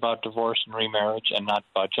said about divorce and remarriage and not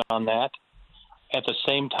budge on that. At the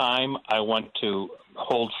same time, I want to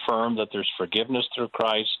hold firm that there's forgiveness through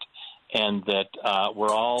Christ and that we're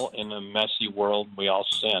all in a messy world. We all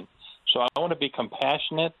sin. So I want to be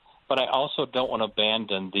compassionate, but I also don't want to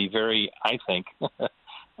abandon the very, I think,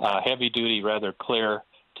 heavy-duty, rather clear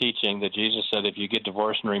teaching that Jesus said if you get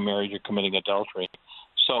divorced and remarried, you're committing adultery.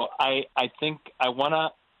 So I think I want to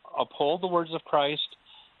uphold the words of Christ,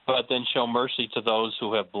 but then show mercy to those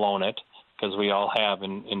who have blown it, because we all have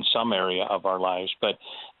in some area of our lives. But,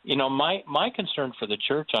 my concern for the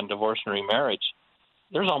church on divorce and remarriage,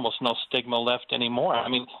 there's almost no stigma left anymore. I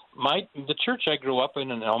mean, the church I grew up in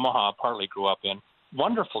Omaha, partly grew up in,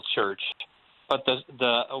 wonderful church, but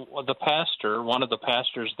the pastor, one of the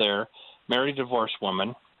pastors there, married a divorced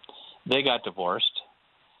woman. They got divorced.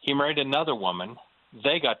 He married another woman.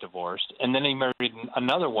 They got divorced. And then he married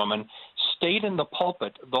another woman, stayed in the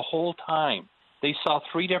pulpit the whole time. They saw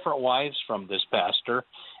 3 different wives from this pastor,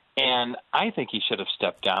 and I think he should have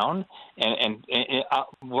stepped down. And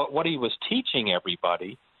what he was teaching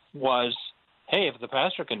everybody was, hey, if the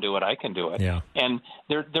pastor can do it, I can do it. Yeah. And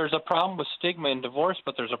there's a problem with stigma in divorce,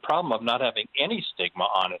 but there's a problem of not having any stigma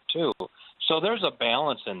on it, too. So there's a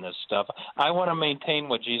balance in this stuff. I want to maintain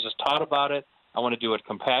what Jesus taught about it. I want to do it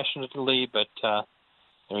compassionately, but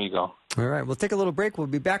there you go. All right, we'll take a little break. We'll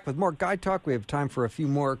be back with more Guide Talk. We have time for a few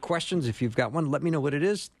more questions. If you've got one, let me know what it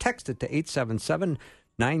is. Text it to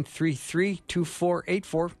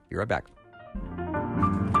 877-933-2484. Be right back.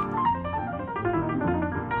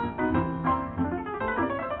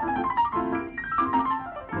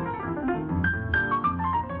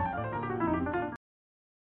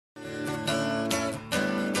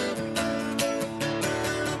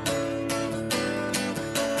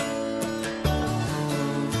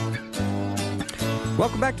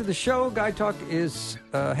 Welcome back to the show. Guide Talk is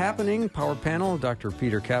happening. Power Panel, Dr.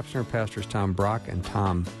 Peter Kapsner, Pastors Tom Brock and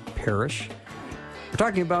Tom Parrish. We're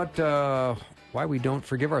talking about why we don't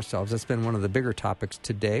forgive ourselves. That's been one of the bigger topics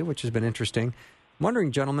today, which has been interesting. I'm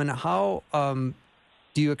wondering, gentlemen, how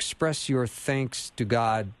do you express your thanks to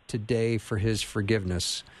God today for his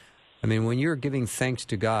forgiveness? I mean, when you're giving thanks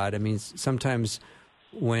to God, I mean, sometimes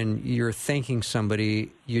when you're thanking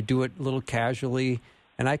somebody, you do it a little casually,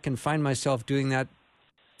 and I can find myself doing that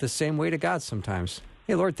the same way to God sometimes.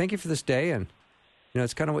 Hey, Lord, thank you for this day. And,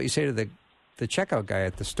 it's kind of what you say to the checkout guy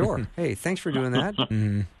at the store. Hey, thanks for doing that.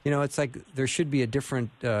 It's like there should be a different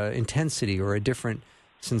intensity or a different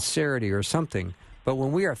sincerity or something. But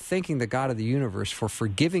when we are thanking the God of the universe for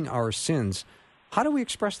forgiving our sins, how do we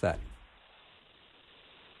express that?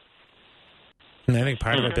 And I think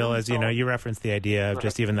part of it, Bill, is, you referenced the idea of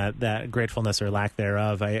just even that gratefulness or lack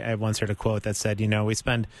thereof. I once heard a quote that said, we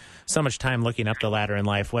spend so much time looking up the ladder in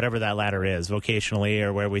life, whatever that ladder is, vocationally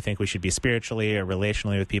or where we think we should be spiritually or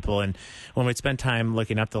relationally with people. And when we spend time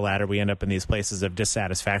looking up the ladder, we end up in these places of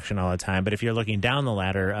dissatisfaction all the time. But if you're looking down the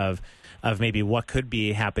ladder of maybe what could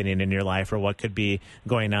be happening in your life or what could be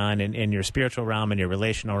going on in your spiritual realm, in your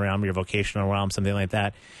relational realm, your vocational realm, something like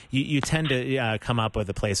that, you tend to come up with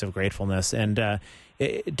a place of gratefulness. And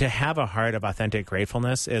to have a heart of authentic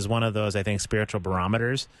gratefulness is one of those, I think, spiritual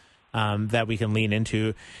barometers that we can lean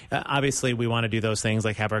into. Obviously, we want to do those things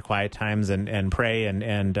like have our quiet times and pray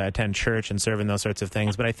and attend church and serve in those sorts of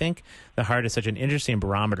things. But I think the heart is such an interesting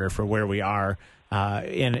barometer for where we are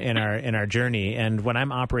in our journey. And when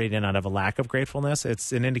I'm operating out of a lack of gratefulness,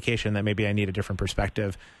 it's an indication that maybe I need a different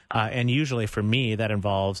perspective. And usually for me, that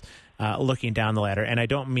involves looking down the ladder. And I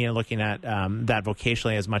don't mean looking at that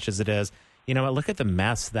vocationally as much as it is, look at the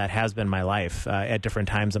mess that has been my life at different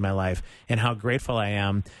times in my life and how grateful I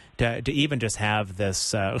am to even just have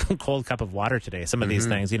this cold cup of water today. Some of these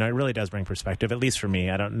things, it really does bring perspective, at least for me.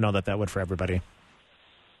 I don't know that would for everybody.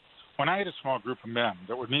 When I had a small group of men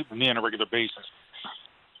that would meet with me on a regular basis,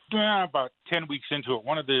 about 10 weeks into it,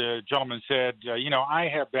 one of the gentlemen said, I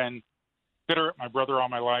have been bitter at my brother all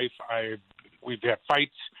my life. We've had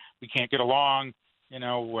fights. We can't get along.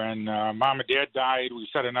 When mom and dad died, we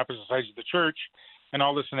set an up as the size of the church and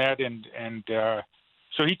all this and that. And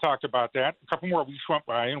so he talked about that. A couple more weeks went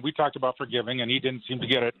by, and we talked about forgiving, and he didn't seem to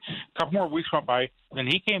get it. A couple more weeks went by, and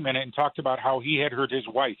he came in and talked about how he had hurt his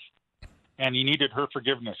wife, and he needed her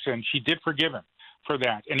forgiveness, and she did forgive him for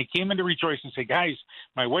that. And he came in to rejoice and say, guys,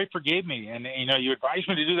 my wife forgave me, and you advised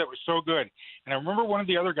me to do that. It was so good. And I remember one of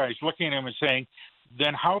the other guys looking at him and saying,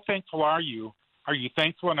 then how thankful are you? Are you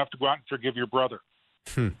thankful enough to go out and forgive your brother?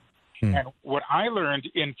 And what I learned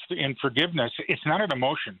in forgiveness, it's not an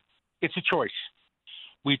emotion. It's a choice.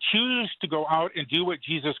 We choose to go out and do what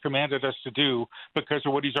Jesus commanded us to do because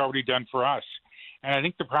of what he's already done for us. And I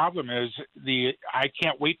think the problem is I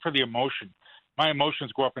can't wait for the emotion. My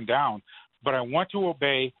emotions go up and down, but I want to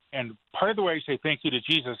obey. And part of the way I say thank you to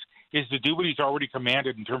Jesus is to do what he's already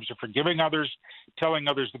commanded in terms of forgiving others, telling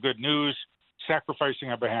others the good news,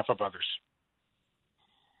 sacrificing on behalf of others.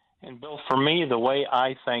 And Bill, for me, the way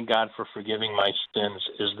I thank God for forgiving my sins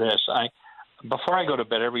is this. Before I go to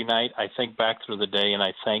bed every night, I think back through the day and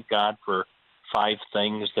I thank God for 5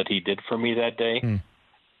 things that he did for me that day.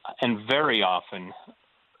 And very often,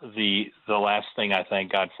 the last thing I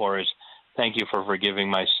thank God for is thank you for forgiving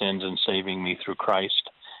my sins and saving me through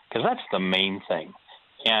Christ, because that's the main thing.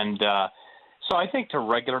 And so I think to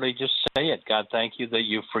regularly just say it, God, thank you that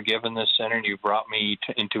you've forgiven this sinner and you brought me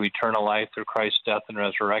into eternal life through Christ's death and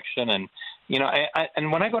resurrection. And,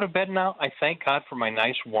 and when I go to bed now, I thank God for my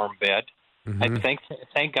nice warm bed. I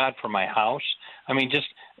thank God for my house. I mean, just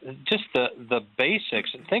the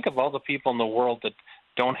basics. Think of all the people in the world that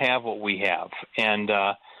don't have what we have. And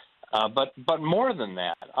but more than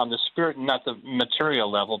that, on the spirit, not the material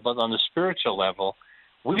level, but on the spiritual level,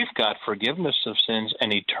 we've got forgiveness of sins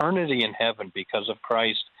and eternity in heaven because of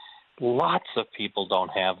Christ. Lots of people don't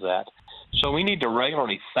have that. So we need to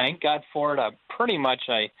regularly thank God for it. I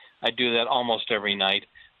do that almost every night.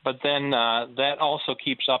 But then that also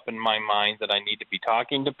keeps up in my mind that I need to be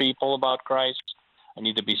talking to people about Christ. I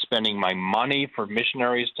need to be spending my money for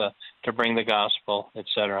missionaries to bring the gospel,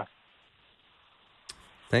 etc.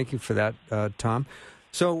 Thank you for that, Tom.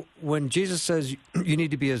 So when Jesus says you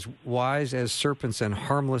need to be as wise as serpents and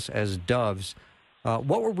harmless as doves,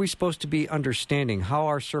 what were we supposed to be understanding? How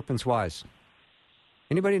are serpents wise?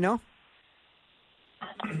 Anybody know?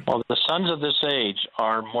 Well, the sons of this age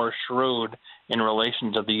are more shrewd in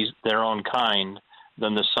relation to their own kind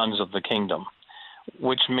than the sons of the kingdom,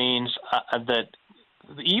 which means that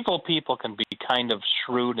evil people can be kind of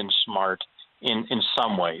shrewd and smart in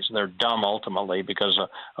some ways. They're dumb ultimately because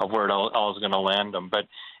of where it all is going to land them. But,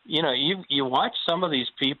 you watch some of these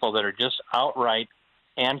people that are just outright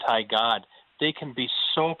anti-God. they can be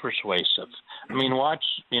so persuasive. I mean, watch,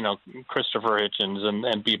 Christopher Hitchens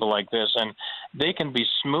and people like this, and they can be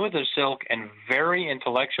smooth as silk and very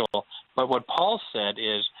intellectual. But what Paul said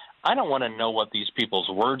is, I don't want to know what these people's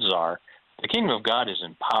words are. The kingdom of God is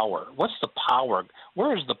in power. What's the power?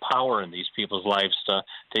 Where is the power in these people's lives to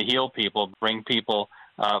heal people, bring people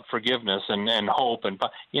forgiveness and hope? And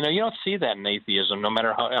you don't see that in atheism, no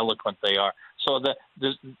matter how eloquent they are. So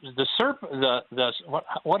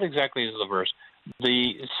what exactly is the verse?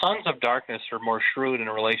 The sons of darkness are more shrewd in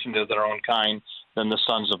relation to their own kind than the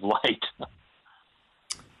sons of light.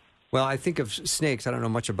 Well, I think of snakes. I don't know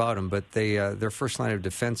much about them, but their first line of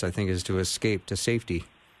defense, I think, is to escape to safety.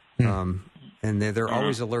 And they're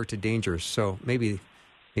always alert to dangers. So maybe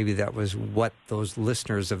that was what those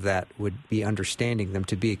listeners of that would be understanding them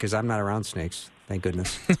to be, because I'm not around snakes, thank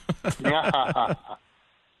goodness.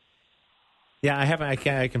 Yeah,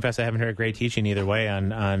 I confess I haven't heard great teaching either way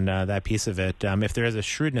on that piece of it. If there is a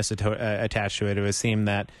shrewdness attached to it, it would seem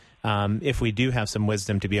that if we do have some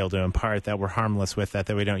wisdom to be able to impart, that we're harmless with that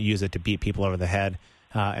we don't use it to beat people over the head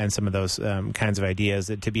and some of those kinds of ideas.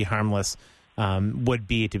 That to be harmless would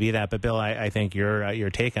be to be that. But Bill, I think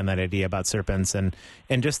your take on that idea about serpents and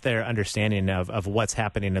just their understanding of what's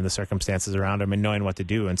happening in the circumstances around them and knowing what to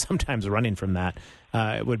do and sometimes running from that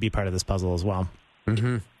would be part of this puzzle as well.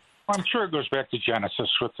 Mm-hmm. I'm sure it goes back to Genesis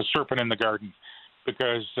with the serpent in the garden,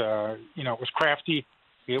 because it was crafty.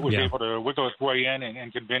 It was able to wiggle its way in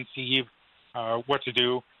and convince Eve what to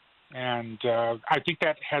do. And I think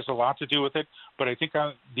that has a lot to do with it. But I think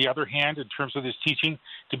on the other hand, in terms of this teaching,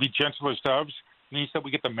 to be gentle as doves means that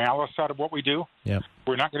we get the malice out of what we do. Yep.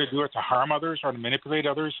 We're not going to do it to harm others or to manipulate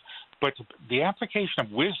others. But the application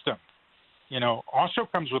of wisdom, also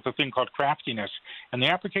comes with a thing called craftiness. And the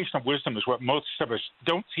application of wisdom is what most of us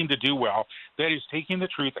don't seem to do well. That is taking the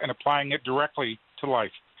truth and applying it directly to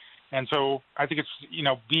life. And so I think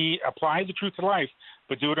it's, apply the truth to life,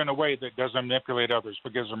 but do it in a way that doesn't manipulate others,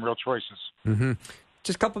 but gives them real choices. Mm-hmm.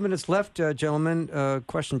 Just a couple minutes left, gentlemen. A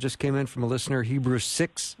question just came in from a listener. Hebrews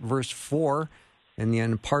 6, verse 4, and the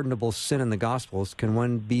unpardonable sin in the Gospels. Can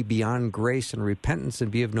one be beyond grace and repentance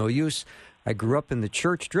and be of no use? I grew up in the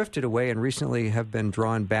church, drifted away, and recently have been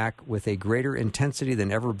drawn back with a greater intensity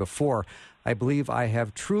than ever before. I believe I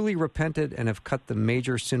have truly repented and have cut the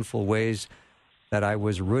major sinful ways that I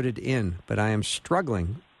was rooted in, but I am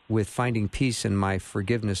struggling with finding peace in my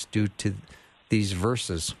forgiveness due to these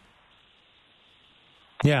verses.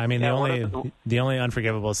 Yeah, I mean, the only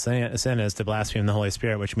unforgivable sin is to blaspheme the Holy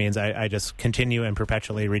Spirit, which means I just continue and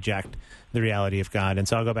perpetually reject the reality of God. And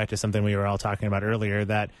so I'll go back to something we were all talking about earlier,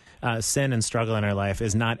 that sin and struggle in our life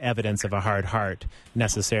is not evidence of a hard heart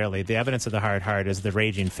necessarily. The evidence of the hard heart is the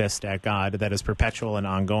raging fist at God that is perpetual and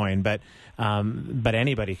ongoing. But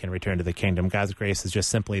anybody can return to the kingdom. God's grace is just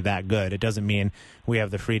simply that good. It doesn't mean we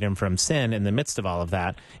have the freedom from sin in the midst of all of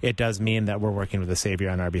that. It does mean that we're working with the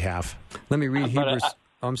Savior on our behalf. Let me read Hebrews.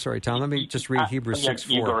 I'm sorry, Tom. Let me just read Hebrews 6:4.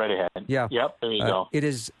 You go right ahead. Yeah. Yep, there you go. It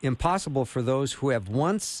is impossible for those who have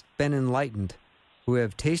once been enlightened, who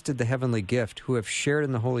have tasted the heavenly gift, who have shared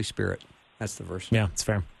in the Holy Spirit. That's the verse. Yeah, it's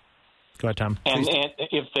fair. Go ahead, Tom. And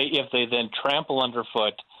if they then trample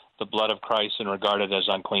underfoot the blood of Christ and regard it as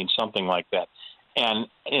unclean, something like that. And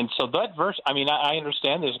so that verse, I mean, I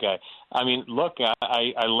understand this guy. I mean, look,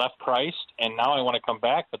 I left Christ, and now I want to come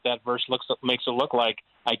back, but that verse makes it look like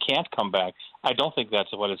I can't come back. I don't think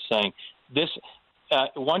that's what it's saying. This,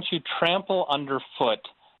 once you trample underfoot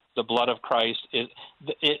the blood of Christ,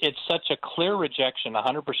 it's such a clear rejection,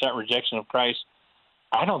 100% rejection of Christ.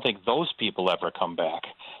 I don't think those people ever come back.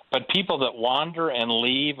 But people that wander and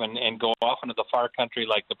leave and go off into the far country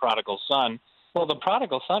like the prodigal son, well, the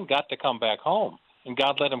prodigal son got to come back home, and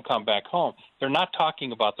God let him come back home. They're not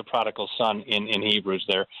talking about the prodigal son in Hebrews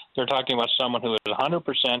there. They're talking about someone who has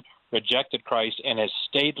 100% rejected Christ and has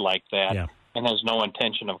stayed like that and has no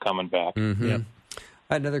intention of coming back. Mm-hmm. Yep.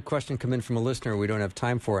 Another question come in from a listener. We don't have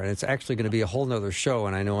time for it, and it's actually going to be a whole nother show,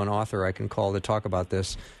 and I know an author I can call to talk about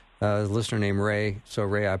this, a listener named Ray. So,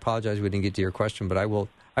 Ray, I apologize we didn't get to your question, but I will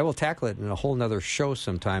tackle it in a whole nother show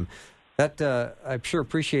sometime. That I sure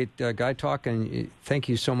appreciate Guy Talk, and thank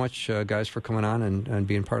you so much, guys, for coming on and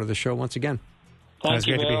being part of the show once again. Thank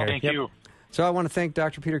you, great to be here. Thank you. So I want to thank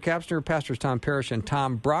Dr. Peter Kapsner, Pastors Tom Parrish, and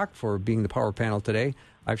Tom Brock for being the power panel today.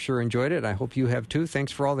 I've sure enjoyed it. I hope you have too.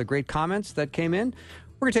 Thanks for all the great comments that came in.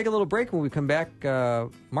 We're going to take a little break. When we come back,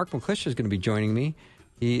 Mark McClish is going to be joining me.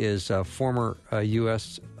 He is a former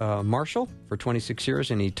U.S. Marshal for 26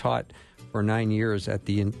 years, and he taught for 9 years at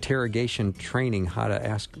the interrogation training how to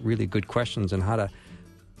ask really good questions and how to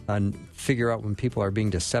figure out when people are being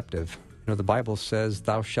deceptive. You know, the Bible says,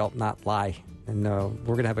 "Thou shalt not lie," And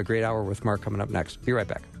we're going to have a great hour with Mark coming up next. Be right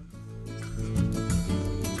back.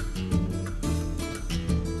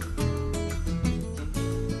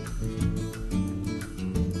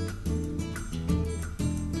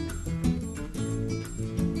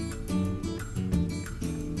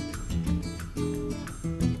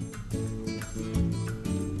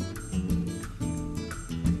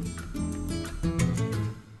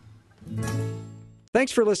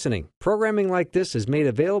 Thanks for listening. Programming like this is made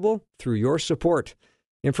available through your support.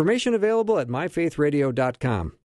 Information available at myfaithradio.com.